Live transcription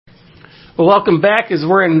Well, welcome back as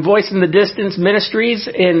we're in Voice in the Distance Ministries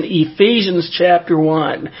in Ephesians chapter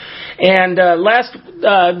 1. And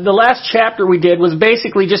the last chapter we did was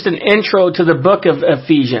basically just an intro to the book of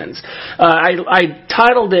Ephesians. I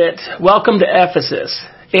titled it, Welcome to Ephesus.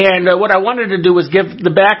 And what I wanted to do was give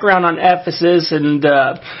the background on Ephesus and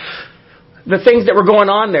the things that were going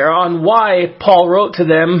on there, on why Paul wrote to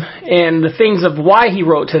them and the things of why he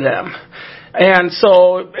wrote to them. And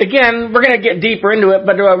so, again, we're going to get deeper into it,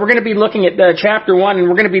 but we're going to be looking at chapter 1, and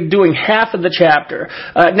we're going to be doing half of the chapter.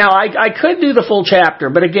 Now, I could do the full chapter,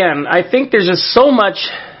 but again, I think there's just so much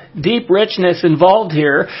deep richness involved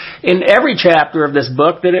here in every chapter of this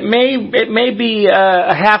book that it may be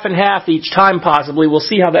a half and half each time possibly. We'll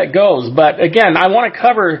see how that goes. But again, I want to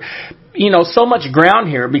cover, so much ground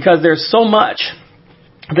here because there's so much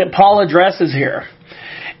that Paul addresses here.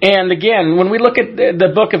 And again, when we look at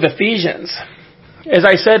the book of Ephesians, as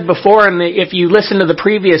I said before, if you listen to the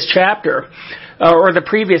previous chapter, or the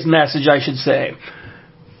previous message, I should say,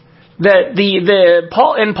 that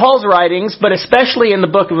in Paul's writings, but especially in the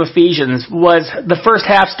book of Ephesians, was the first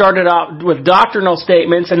half started out with doctrinal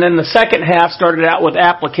statements, and then the second half started out with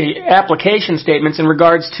application statements in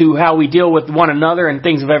regards to how we deal with one another and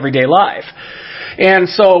things of everyday life. And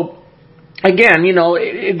so, again,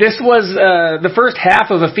 this was the first half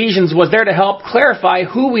of Ephesians was there to help clarify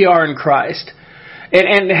who we are in Christ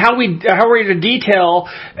and how we're to detail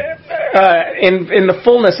in the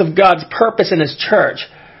fullness of God's purpose in His church.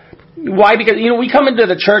 Why? Because we come into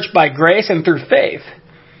the church by grace and through faith,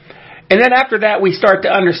 and then after that we start to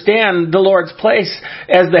understand the Lord's place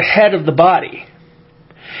as the head of the body.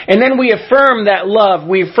 And then we affirm that love,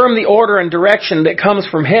 we affirm the order and direction that comes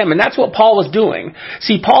from Him. And that's what Paul was doing.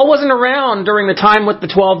 See, Paul wasn't around during the time with the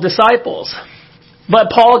 12 disciples. But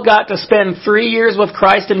Paul got to spend 3 years with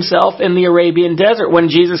Christ Himself in the Arabian desert when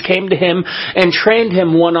Jesus came to him and trained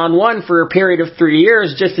him one-on-one for a period of 3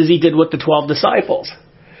 years, just as He did with the 12 disciples.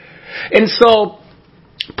 And so,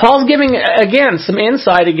 Paul's giving, again, some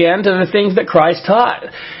insight again to the things that Christ taught.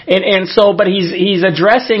 But he's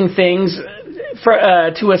addressing things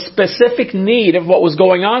to a specific need of what was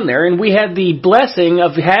going on there. And we had the blessing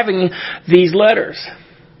of having these letters.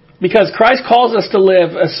 Because Christ calls us to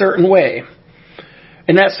live a certain way.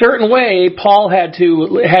 And that certain way, Paul had to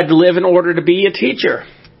live in order to be a teacher.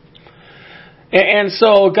 And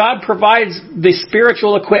so God provides the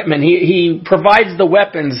spiritual equipment. He provides the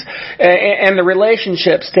weapons and the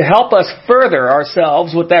relationships to help us further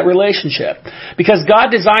ourselves with that relationship. Because God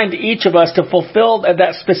designed each of us to fulfill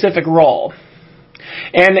that specific role.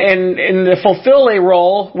 And to fulfill a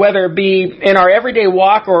role, whether it be in our everyday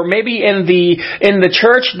walk or maybe in the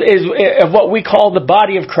church, is of what we call the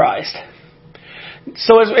body of Christ.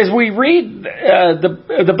 So as we read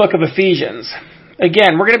the book of Ephesians,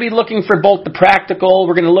 again, we're going to be looking for both the practical,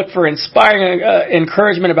 we're going to look for inspiring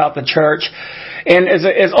encouragement about the church. And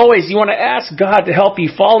as always, you want to ask God to help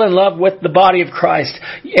you fall in love with the body of Christ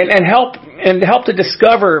and help to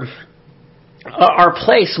discover our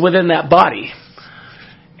place within that body.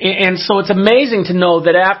 And so it's amazing to know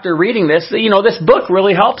that after reading this, this book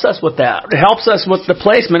really helps us with that. It helps us with the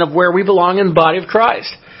placement of where we belong in the body of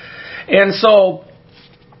Christ. And so,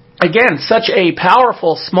 again, such a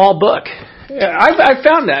powerful small book. I've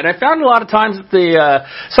found that. I found a lot of times that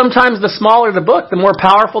sometimes the smaller the book, the more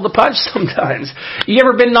powerful the punch sometimes. You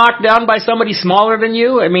ever been knocked down by somebody smaller than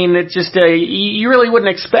you? I mean, it's just, you really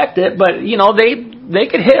wouldn't expect it, but, they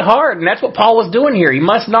could hit hard, and that's what Paul was doing here. He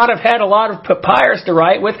must not have had a lot of papyrus to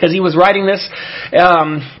write with, because he was writing this,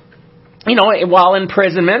 while in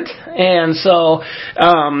imprisonment. And so,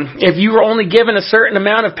 if you were only given a certain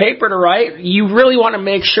amount of paper to write, you really want to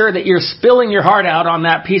make sure that you're spilling your heart out on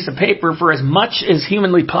that piece of paper for as much as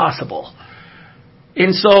humanly possible.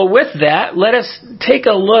 And so with that, let us take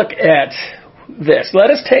a look at this. Let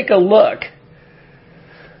us take a look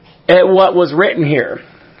at what was written here.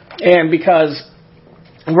 And because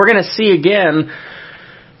we're going to see again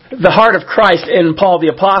the heart of Christ in Paul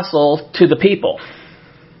the Apostle to the people.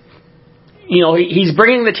 He's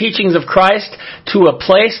bringing the teachings of Christ to a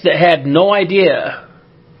place that had no idea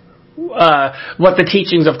what the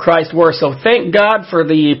teachings of Christ were. So thank God for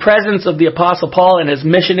the presence of the Apostle Paul and his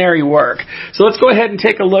missionary work. So let's go ahead and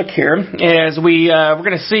take a look here as we're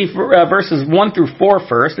going to see verses 1 through 4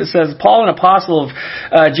 first. It says, Paul, an apostle of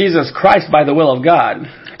Jesus Christ by the will of God,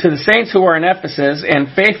 to the saints who are in Ephesus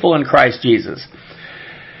and faithful in Christ Jesus.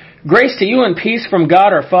 Grace to you and peace from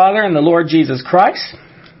God our Father and the Lord Jesus Christ.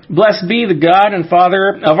 Blessed be the God and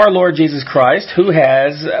Father of our Lord Jesus Christ, who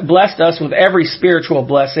has blessed us with every spiritual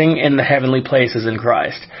blessing in the heavenly places in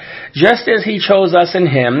Christ, just as he chose us in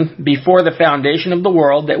him before the foundation of the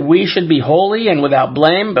world, that we should be holy and without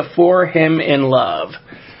blame before him in love.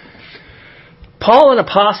 Paul, an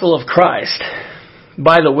apostle of Christ,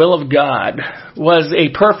 by the will of God, was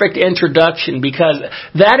a perfect introduction because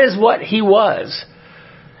that is what he was.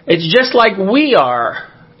 It's just like we are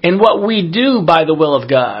in what we do by the will of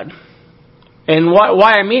God. And why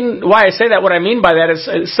I say that, what I mean by that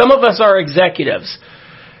is some of us are executives.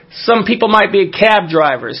 Some people might be cab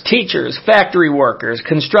drivers, teachers, factory workers,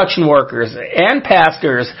 construction workers, and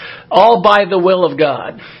pastors, all by the will of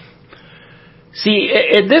God. See,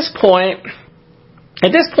 at this point,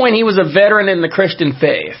 he was a veteran in the Christian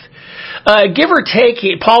faith. Give or take,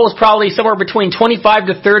 Paul was probably somewhere between 25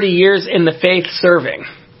 to 30 years in the faith serving.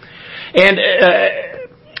 And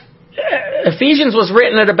Ephesians was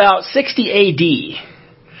written at about 60 A.D.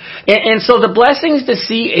 And so the blessings to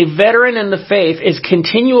see a veteran in the faith is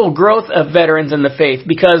continual growth of veterans in the faith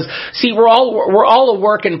because, see, we're all a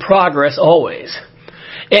work in progress always.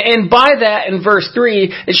 And by that, in verse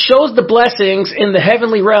 3, it shows the blessings in the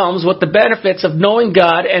heavenly realms with the benefits of knowing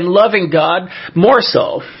God and loving God more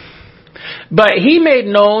so. But he made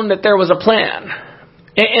known that there was a plan,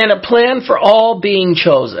 and a plan for all being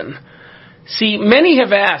chosen. See, many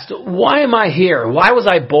have asked, why am I here? Why was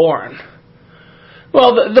I born?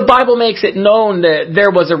 Well, the Bible makes it known that there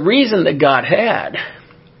was a reason that God had.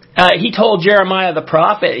 He told Jeremiah the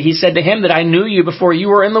prophet, he said to him that I knew you before you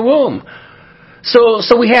were in the womb.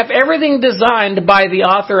 So we have everything designed by the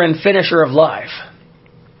author and finisher of life.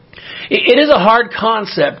 It is a hard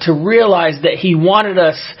concept to realize that he wanted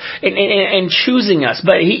us in choosing us,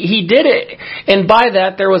 but he did it. And by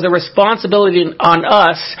that, there was a responsibility on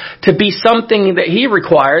us to be something that he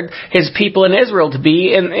required his people in Israel to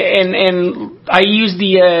be. And I use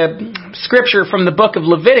the scripture from the book of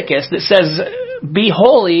Leviticus that says, "Be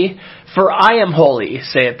holy, for I am holy,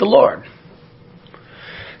 saith the Lord."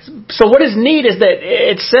 So what is neat is that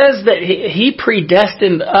it says that he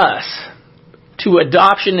predestined us to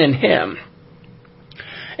adoption in him.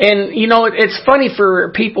 And, you know, it's funny for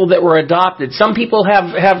people that were adopted. Some people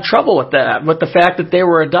have trouble with that, with the fact that they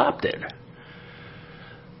were adopted.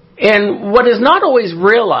 And what is not always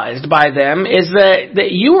realized by them is that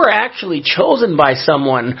you were actually chosen by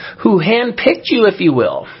someone who handpicked you, if you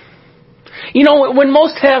will. You know,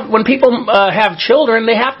 when people have children,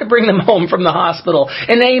 they have to bring them home from the hospital.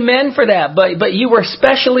 And amen for that. But you were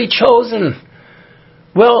specially chosen.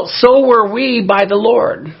 Well, so were we by the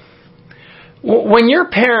Lord. When your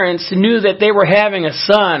parents knew that they were having a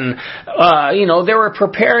son, they were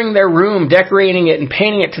preparing their room, decorating it and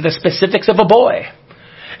painting it to the specifics of a boy.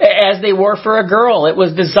 As they were for a girl. It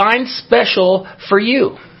was designed special for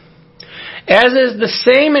you. As is the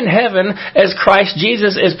same in heaven as Christ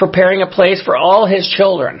Jesus is preparing a place for all his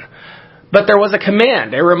children. But there was a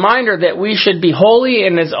command, a reminder that we should be holy,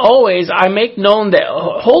 and as always, I make known that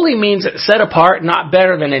holy means set apart, not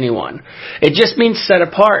better than anyone. It just means set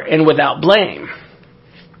apart and without blame.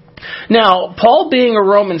 Now, Paul, being a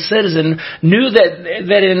Roman citizen, knew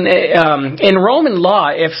that in Roman law,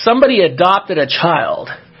 if somebody adopted a child,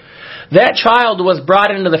 that child was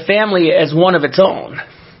brought into the family as one of its own.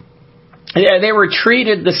 They were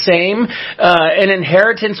treated the same. An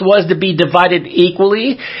inheritance was to be divided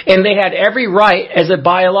equally, and they had every right as a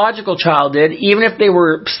biological child did, even if they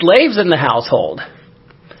were slaves in the household.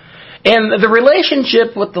 And the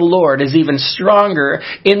relationship with the Lord is even stronger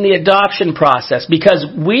in the adoption process because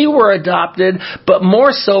we were adopted, but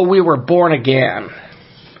more so we were born again.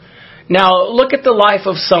 Now, look at the life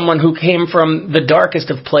of someone who came from the darkest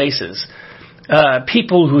of places.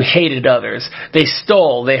 People who hated others. They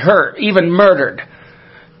stole, they hurt, even murdered.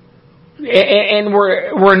 And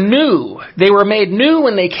were new. They were made new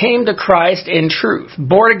when they came to Christ in truth.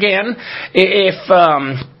 Born again, if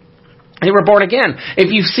they were born again.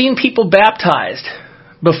 If you've seen people baptized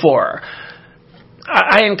before,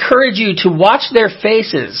 I encourage you to watch their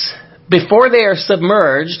faces before they are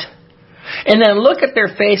submerged, and then look at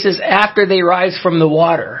their faces after they rise from the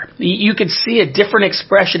water. You could see a different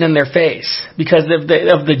expression in their face because of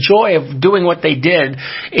the joy of doing what they did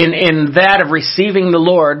in that of receiving the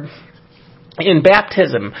Lord in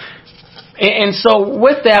baptism. And so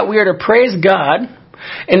with that, we are to praise God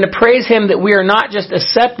and to praise him that we are not just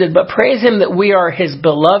accepted, but praise him that we are his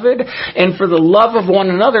beloved. And for the love of one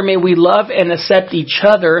another, may we love and accept each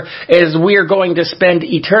other as we are going to spend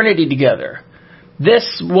eternity together.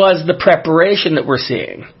 This was the preparation that we're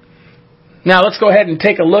seeing. Now let's go ahead and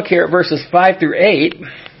take a look here at verses 5 through 8.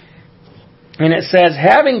 And it says,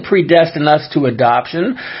 having predestined us to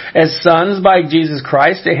adoption as sons by Jesus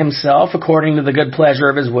Christ to himself, according to the good pleasure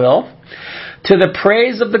of his will, to the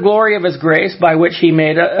praise of the glory of his grace, by which he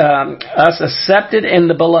made us accepted in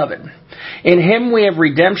the beloved. In him we have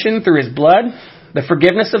redemption through his blood, the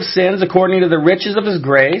forgiveness of sins according to the riches of his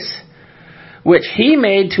grace, which he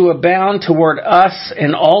made to abound toward us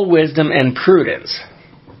in all wisdom and prudence.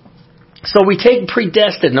 So we take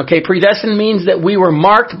predestined. Okay, predestined means that we were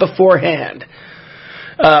marked beforehand.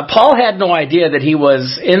 Paul had no idea that he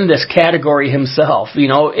was in this category himself. You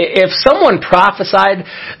know, if someone prophesied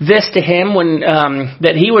this to him when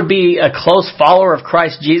that he would be a close follower of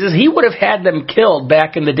Christ Jesus, he would have had them killed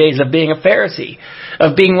back in the days of being a Pharisee,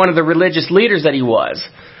 of being one of the religious leaders that he was.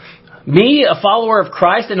 Me, a follower of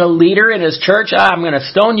Christ and a leader in his church, I'm going to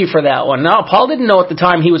stone you for that one. No, Paul didn't know at the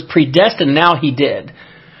time he was predestined. Now he did.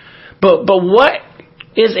 But what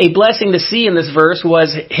is a blessing to see in this verse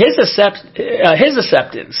was his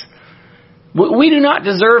acceptance. We do not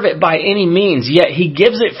deserve it by any means, yet he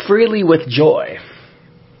gives it freely with joy.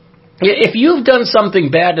 If you've done something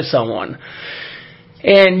bad to someone,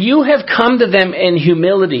 and you have come to them in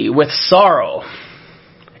humility with sorrow,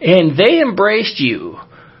 and they embraced you,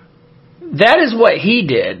 that is what he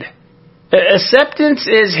did. Acceptance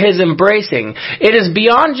is his embracing. It is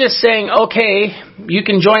beyond just saying, okay, you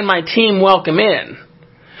can join my team, welcome in.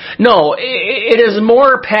 No, it is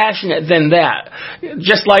more passionate than that.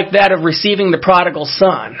 Just like that of receiving the prodigal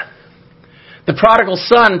son. The prodigal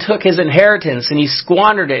son took his inheritance and he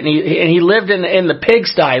squandered it, and he lived in the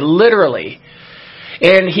pigsty, literally.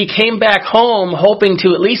 And he came back home hoping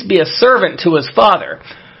to at least be a servant to his father.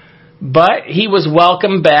 But he was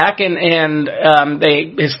welcomed back, and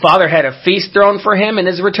his father had a feast thrown for him in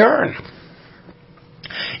his return.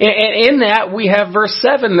 And in that, we have verse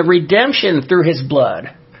 7, the redemption through his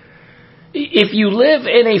blood. If you live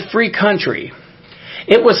in a free country,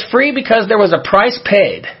 it was free because there was a price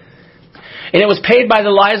paid. And it was paid by the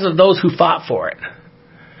lives of those who fought for it.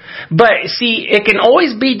 But see, it can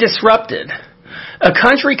always be disrupted. A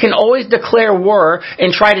country can always declare war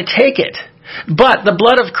and try to take it. But the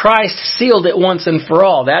blood of Christ sealed it once and for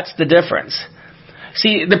all. That's the difference.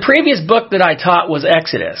 See, the previous book that I taught was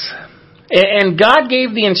Exodus. And God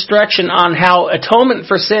gave the instruction on how atonement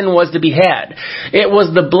for sin was to be had. It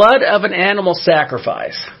was the blood of an animal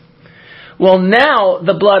sacrifice. Well, now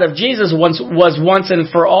the blood of Jesus was once and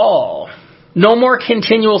for all. No more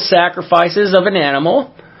continual sacrifices of an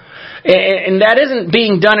animal. And that isn't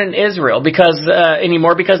being done in Israel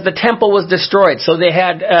anymore because the temple was destroyed. So they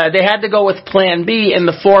had to go with Plan B in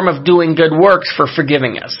the form of doing good works for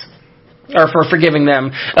forgiving us, or for forgiving them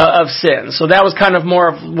of sins. So that was kind of more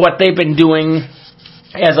of what they've been doing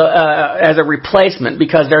as a replacement,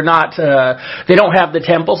 because they don't have the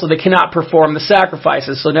temple, so they cannot perform the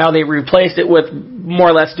sacrifices. So now they replaced it with more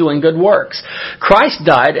or less doing good works. Christ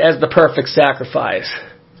died as the perfect sacrifice,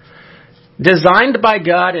 designed by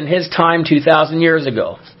God in his time 2,000 years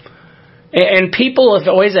ago. And people have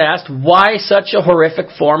always asked, why such a horrific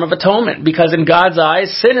form of atonement? Because in God's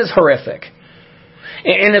eyes, sin is horrific.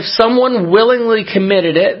 And if someone willingly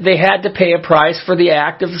committed it, they had to pay a price for the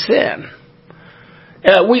act of sin.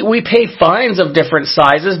 We pay fines of different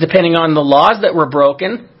sizes depending on the laws that were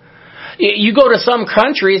broken. You go to some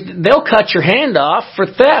countries, they'll cut your hand off for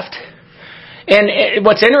theft. And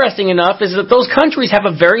what's interesting enough is that those countries have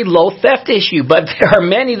a very low theft issue, but there are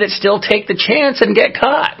many that still take the chance and get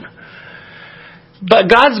caught. But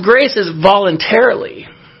God's grace is voluntarily.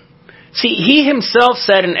 See, he himself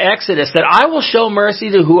said in Exodus that I will show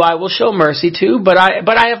mercy to who I will show mercy to, but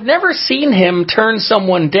I have never seen him turn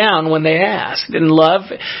someone down when they ask, in love,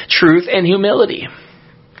 truth, and humility.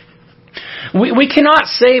 We cannot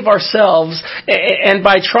save ourselves, and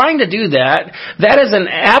by trying to do that, that is an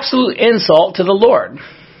absolute insult to the Lord.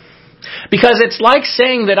 Because it's like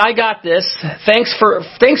saying that I got this, thanks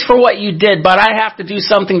for what you did, but I have to do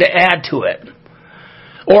something to add to it.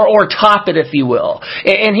 Or top it, if you will.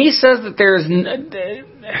 And he says that there is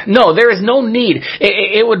no need.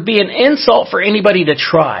 It would be an insult for anybody to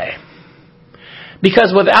try.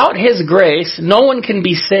 Because without his grace, no one can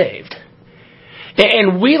be saved.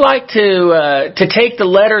 And we like to take the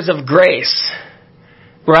letters of grace,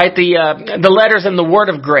 right? The letters in the word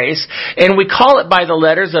of grace, and we call it by the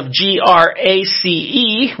letters of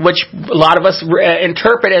GRACE, which a lot of us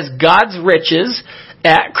interpret as God's riches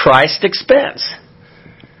at Christ's expense.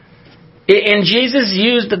 And Jesus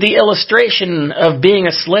used the illustration of being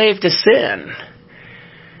a slave to sin.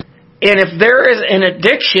 And if there is an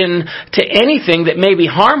addiction to anything that may be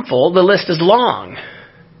harmful, the list is long.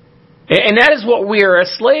 And that is what we are a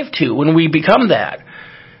slave to when we become that.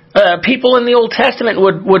 People in the Old Testament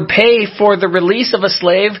would pay for the release of a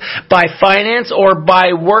slave by finance or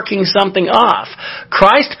by working something off.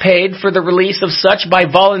 Christ paid for the release of such by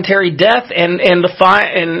voluntary death, and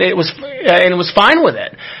it was fine with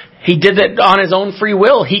it. He did it on his own free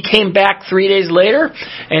will. He came back 3 days later,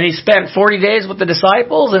 and he spent 40 days with the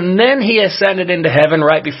disciples, and then he ascended into heaven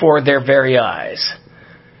right before their very eyes.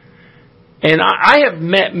 And I have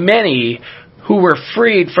met many who were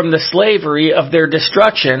freed from the slavery of their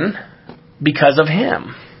destruction because of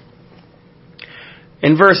him.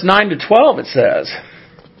 In verse 9 to 12 it says,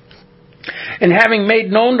 "And having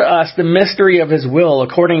made known to us the mystery of his will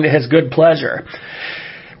according to his good pleasure,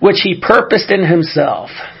 which he purposed in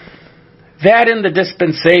himself, that in the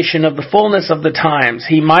dispensation of the fullness of the times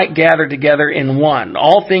he might gather together in one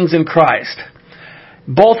all things in Christ,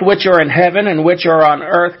 both which are in heaven and which are on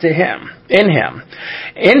earth to him, in him.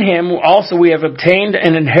 In him also we have obtained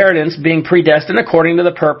an inheritance, being predestined according to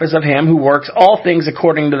the purpose of him who works all things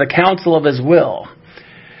according to the counsel of his will,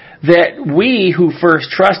 that we who first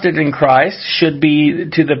trusted in Christ should be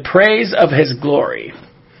to the praise of his glory."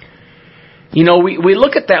 You know, we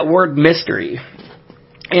look at that word mystery.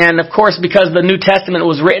 And of course, because the New Testament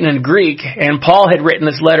was written in Greek, and Paul had written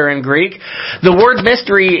this letter in Greek, the word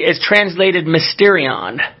mystery is translated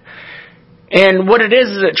mysterion. And what it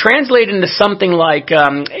is it translates into something like,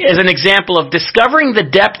 as an example of discovering the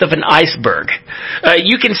depth of an iceberg.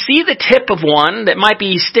 You can see the tip of one that might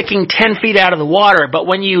be sticking 10 feet out of the water, but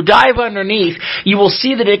when you dive underneath, you will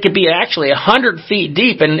see that it could be actually 100 feet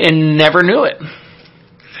deep and never knew it.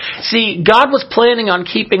 See, God was planning on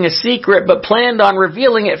keeping a secret, but planned on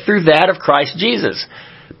revealing it through that of Christ Jesus,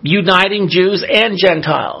 uniting Jews and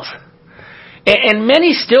Gentiles. And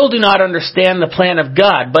many still do not understand the plan of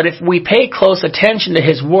God, but if we pay close attention to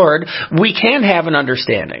his word, we can have an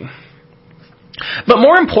understanding. But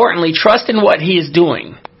more importantly, trust in what he is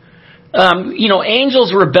doing.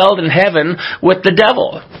 Angels rebelled in heaven with the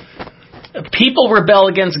devil. People rebel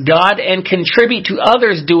against God and contribute to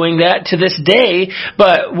others doing that to this day,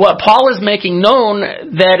 but what Paul is making known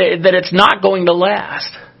that it's not going to last.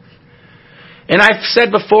 And I've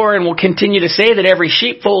said before and will continue to say that every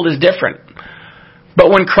sheepfold is different.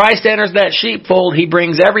 But when Christ enters that sheepfold, he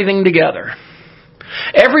brings everything together.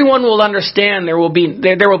 Everyone will understand there will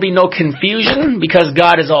be no confusion because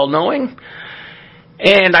God is all-knowing.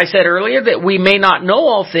 And I said earlier that we may not know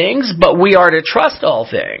all things, but we are to trust all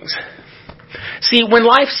things. See, when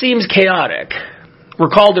life seems chaotic, we're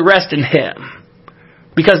called to rest in him.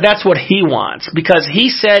 Because that's what he wants. Because he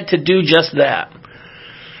said to do just that.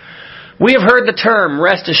 We have heard the term,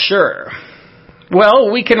 rest assured.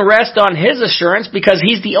 Well, we can rest on his assurance because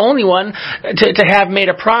he's the only one to have made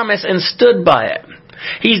a promise and stood by it.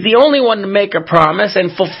 He's the only one to make a promise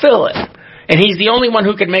and fulfill it. And he's the only one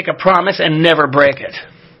who can make a promise and never break it.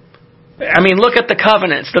 I mean, look at the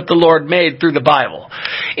covenants that the Lord made through the Bible.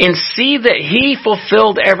 And see that he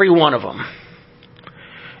fulfilled every one of them.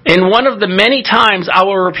 And one of the many times I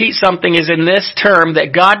will repeat something is in this term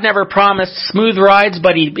that God never promised smooth rides,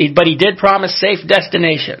 but he did promise safe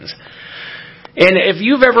destinations. And if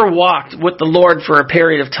you've ever walked with the Lord for a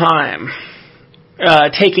period of time,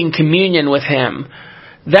 taking communion with him,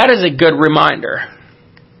 that is a good reminder.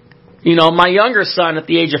 You know, my younger son at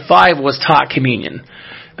the age of 5 was taught communion.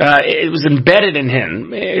 It was embedded in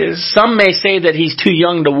him. Some may say that he's too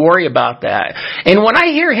young to worry about that. And when I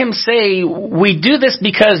hear him say, we do this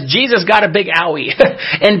because Jesus got a big owie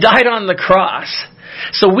and died on the cross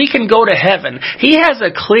so we can go to heaven, he has a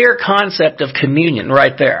clear concept of communion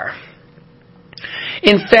right there.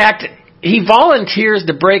 In fact, he volunteers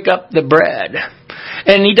to break up the bread,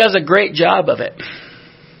 and he does a great job of it.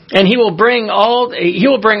 And he will bring all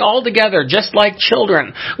together, just like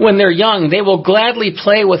children. When they're young, they will gladly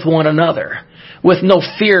play with one another, with no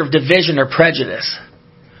fear of division or prejudice.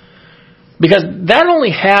 Because that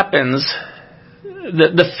only happens,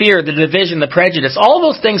 the fear, the division, the prejudice, all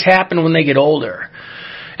those things happen when they get older.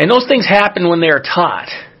 And those things happen when they are taught.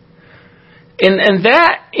 In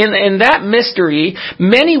that mystery,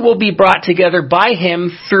 many will be brought together by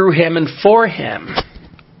him, through him, and for him.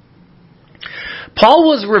 Paul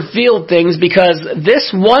was revealed things because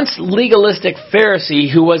this once legalistic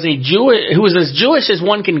Pharisee who was as Jewish as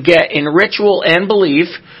one can get in ritual and belief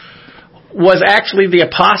was actually the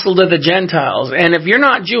apostle to the Gentiles. And if you're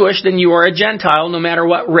not Jewish, then you are a Gentile no matter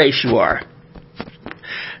what race you are.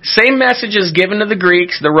 Same message is given to the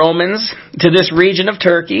Greeks, the Romans, to this region of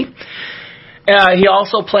Turkey. He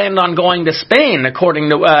also planned on going to Spain, according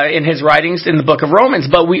to in his writings in the book of Romans.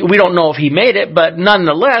 But we don't know if he made it. But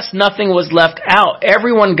nonetheless, nothing was left out.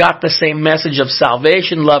 Everyone got the same message of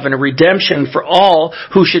salvation, love, and redemption for all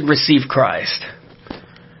who should receive Christ.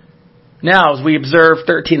 Now, as we observe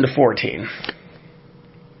 13 to 14.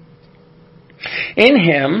 In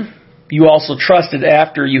him you also trusted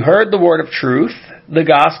after you heard the word of truth, the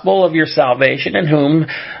gospel of your salvation, in whom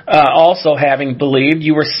also having believed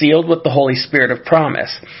you were sealed with the Holy Spirit of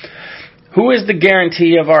promise, who is the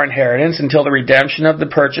guarantee of our inheritance until the redemption of the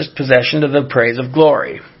purchased possession to the praise of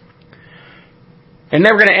glory. And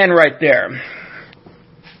then we're going to end right there.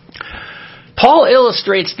 Paul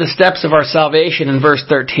illustrates the steps of our salvation in verse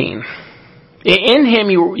 13. In him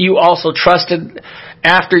you also trusted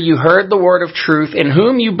after you heard the word of truth, in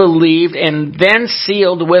whom you believed, and then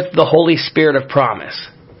sealed with the Holy Spirit of promise.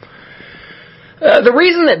 The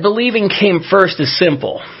reason that believing came first is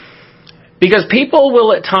simple. Because people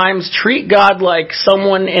will at times treat God like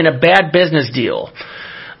someone in a bad business deal.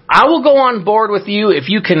 I will go on board with you if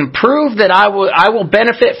you can prove that I will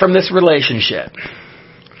benefit from this relationship.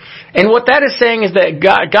 And what that is saying is that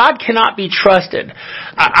God cannot be trusted.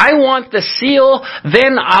 I want the seal,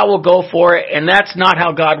 then I will go for it, and that's not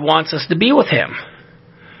how God wants us to be with Him.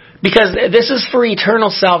 Because this is for eternal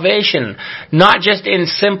salvation, not just in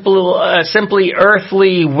simply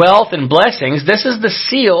earthly wealth and blessings. This is the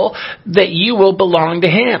seal that you will belong to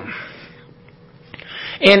Him.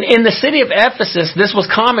 And in the city of Ephesus, this was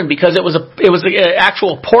common because it was an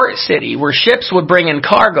actual port city where ships would bring in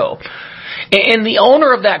cargo. And the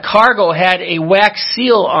owner of that cargo had a wax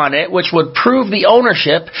seal on it, which would prove the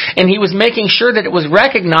ownership, and he was making sure that it was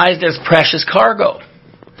recognized as precious cargo.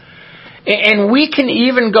 And we can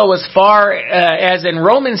even go as far as in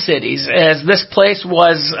Roman cities, as this place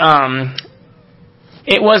was,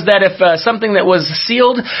 it was that if something that was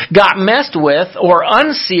sealed got messed with or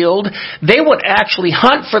unsealed, they would actually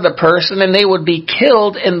hunt for the person and they would be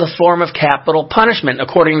killed in the form of capital punishment,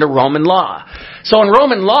 according to Roman law. So in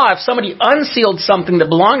Roman law, if somebody unsealed something that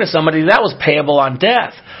belonged to somebody, that was payable on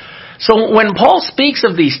death. So when Paul speaks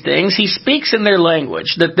of these things, he speaks in their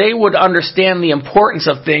language, that they would understand the importance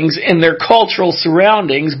of things in their cultural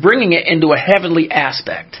surroundings, bringing it into a heavenly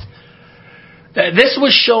aspect. This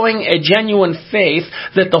was showing a genuine faith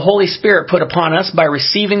that the Holy Spirit put upon us by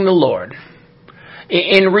receiving the Lord.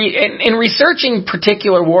 In researching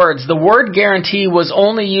particular words, the word guarantee was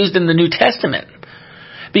only used in the New Testament.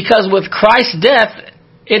 Because with Christ's death,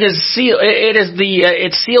 it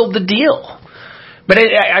sealed the deal. But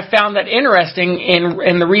I found that interesting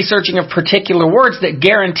in the researching of particular words, that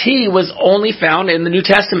guarantee was only found in the New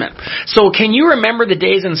Testament. So can you remember the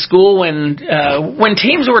days in school when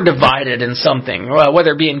teams were divided in something,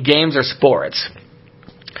 whether it be in games or sports?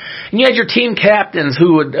 And you had your team captains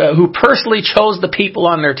who personally chose the people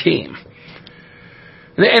on their team.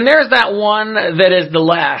 And there's that one that is the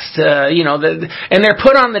last, and they're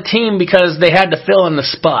put on the team because they had to fill in the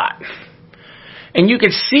spot. And you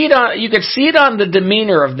could see it on the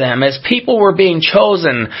demeanor of them as people were being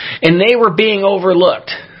chosen and they were being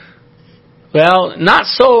overlooked. Well, not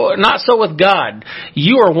so with God.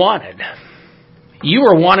 You are wanted. You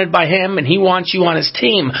are wanted by Him and He wants you on His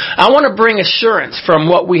team. I want to bring assurance from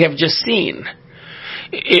what we have just seen.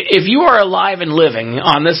 If you are alive and living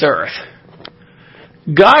on this earth,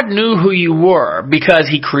 God knew who you were because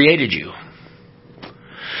He created you.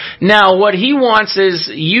 Now, what He wants is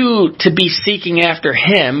you to be seeking after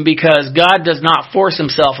Him, because God does not force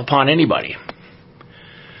Himself upon anybody.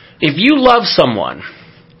 If you love someone,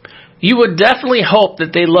 you would definitely hope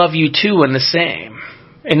that they love you too in the same.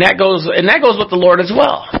 And that goes with the Lord as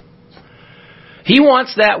well. He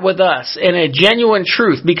wants that with us in a genuine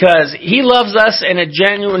truth, because He loves us in a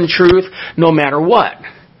genuine truth no matter what.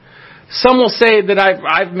 Some will say that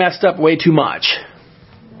I've messed up way too much.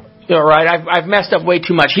 All right, I've messed up way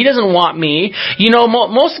too much. He doesn't want me.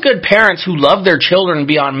 Most good parents who love their children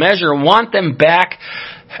beyond measure want them back,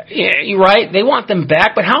 right? They want them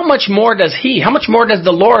back, but how much more does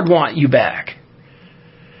the Lord want you back?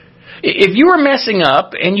 If you are messing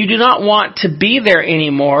up and you do not want to be there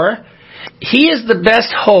anymore, He is the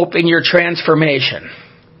best hope in your transformation.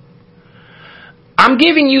 I'm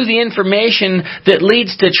giving you the information that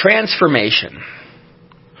leads to transformation.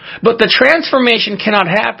 But the transformation cannot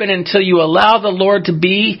happen until you allow the Lord to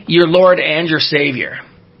be your Lord and your Savior.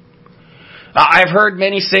 I've heard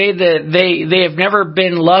many say that they have never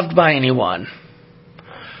been loved by anyone.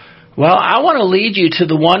 Well, I want to lead you to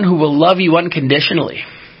the one who will love you unconditionally.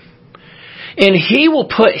 And He will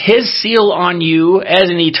put His seal on you as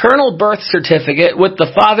an eternal birth certificate with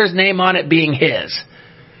the Father's name on it being His.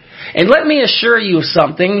 And let me assure you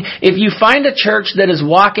something. If you find a church that is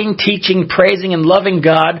walking, teaching, praising, and loving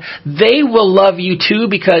God, they will love you too,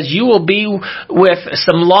 because you will be with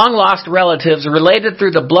some long-lost relatives related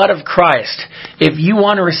through the blood of Christ if you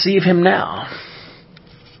want to receive Him now.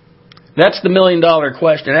 That's the $1 million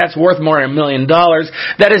question. That's worth more than $1 million.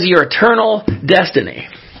 That is your eternal destiny.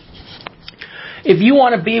 If you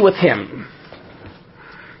want to be with Him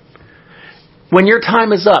when your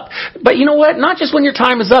time is up. But you know what? Not just when your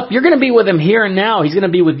time is up. You're going to be with Him here and now. He's going to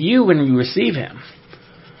be with you when you receive Him.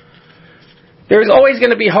 There's always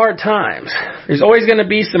going to be hard times. There's always going to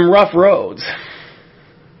be some rough roads.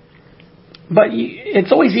 But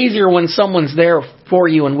it's always easier when someone's there for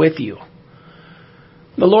you and with you.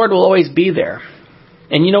 The Lord will always be there.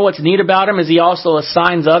 And you know what's neat about Him is He also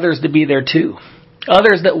assigns others to be there too.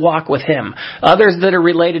 Others that walk with Him. Others that are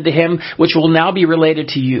related to Him, which will now be related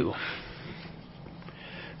to you.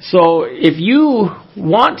 So if you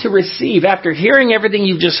want to receive, after hearing everything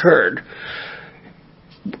you've just heard,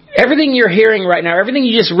 everything you're hearing right now, everything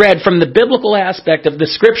you just read from the biblical aspect of the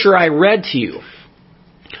scripture I read to you,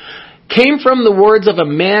 came from the words of a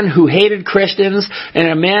man who hated Christians and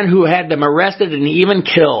a man who had them arrested and even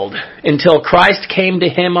killed until Christ came to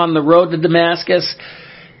him on the road to Damascus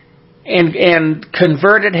and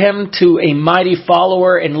converted him to a mighty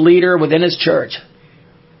follower and leader within his church.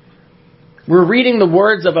 We're reading the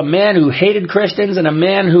words of a man who hated Christians and a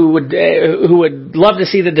man who would love to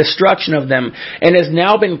see the destruction of them and has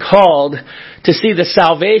now been called to see the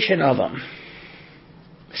salvation of them.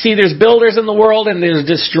 See, there's builders in the world and there's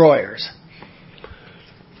destroyers.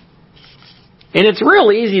 And it's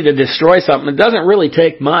real easy to destroy something. It doesn't really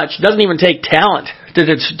take much. It doesn't even take talent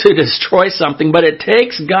to destroy something, but it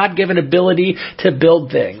takes God-given ability to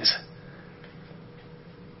build things.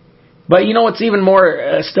 But you know what's even more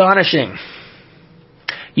astonishing?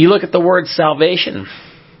 You look at the word salvation.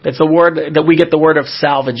 It's a word that we get the word of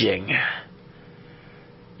salvaging.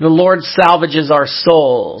 The Lord salvages our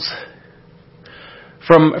souls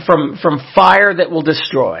from fire that will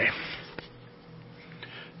destroy.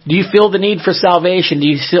 Do you feel the need for salvation? Do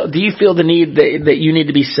you feel the need that you need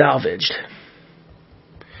to be salvaged?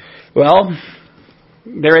 Well,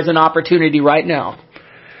 there is an opportunity right now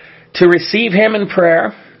to receive Him in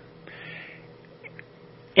prayer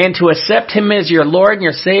and to accept Him as your Lord and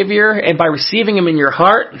your Savior. And by receiving Him in your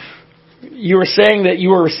heart, you are saying that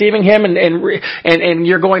you are receiving Him and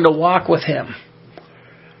you're going to walk with Him.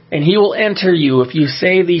 And He will enter you if you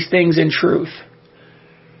say these things in truth.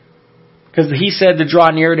 Because He said to draw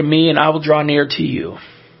near to me and I will draw near to you.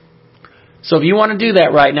 So if you want to do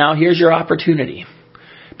that right now, here's your opportunity.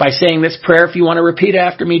 By saying this prayer, if you want to repeat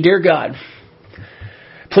after me, Dear God,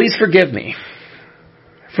 please forgive me.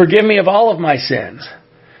 Forgive me of all of my sins.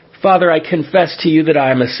 Father, I confess to you that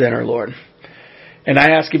I am a sinner, Lord. And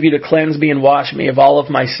I ask of you to cleanse me and wash me of all of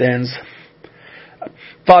my sins.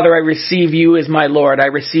 Father, I receive you as my Lord. I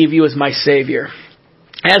receive you as my Savior,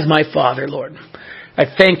 as my Father, Lord. I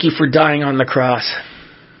thank you for dying on the cross.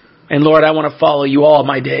 And Lord, I want to follow you all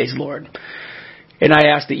my days, Lord. And I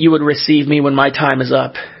ask that you would receive me when my time is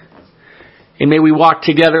up. And may we walk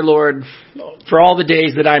together, Lord, for all the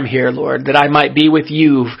days that I'm here, Lord, that I might be with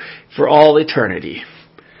you for all eternity.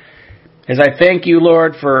 As I thank you,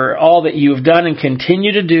 Lord, for all that you've done and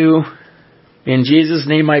continue to do, in Jesus'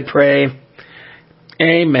 name I pray.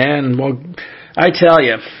 Amen. Well, I tell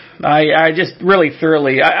you, I just really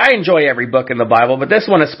thoroughly, I enjoy every book in the Bible, but this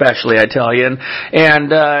one especially, I tell you,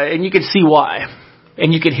 and you can see why,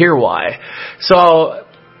 and you can hear why. So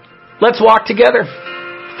let's walk together,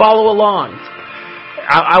 follow along.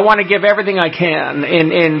 I want to give everything I can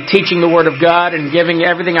in teaching the Word of God and giving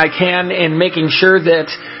everything I can in making sure that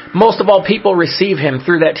most of all people receive Him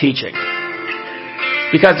through that teaching.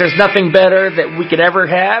 Because there's nothing better that we could ever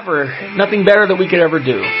have or nothing better that we could ever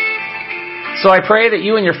do. So I pray that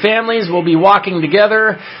you and your families will be walking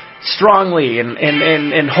together strongly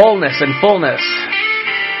in wholeness and fullness.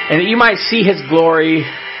 And that you might see His glory.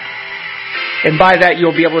 And by that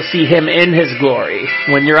you'll be able to see Him in His glory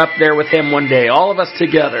when you're up there with Him one day. All of us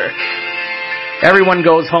together. Everyone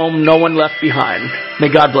goes home, no one left behind.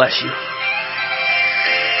 May God bless you.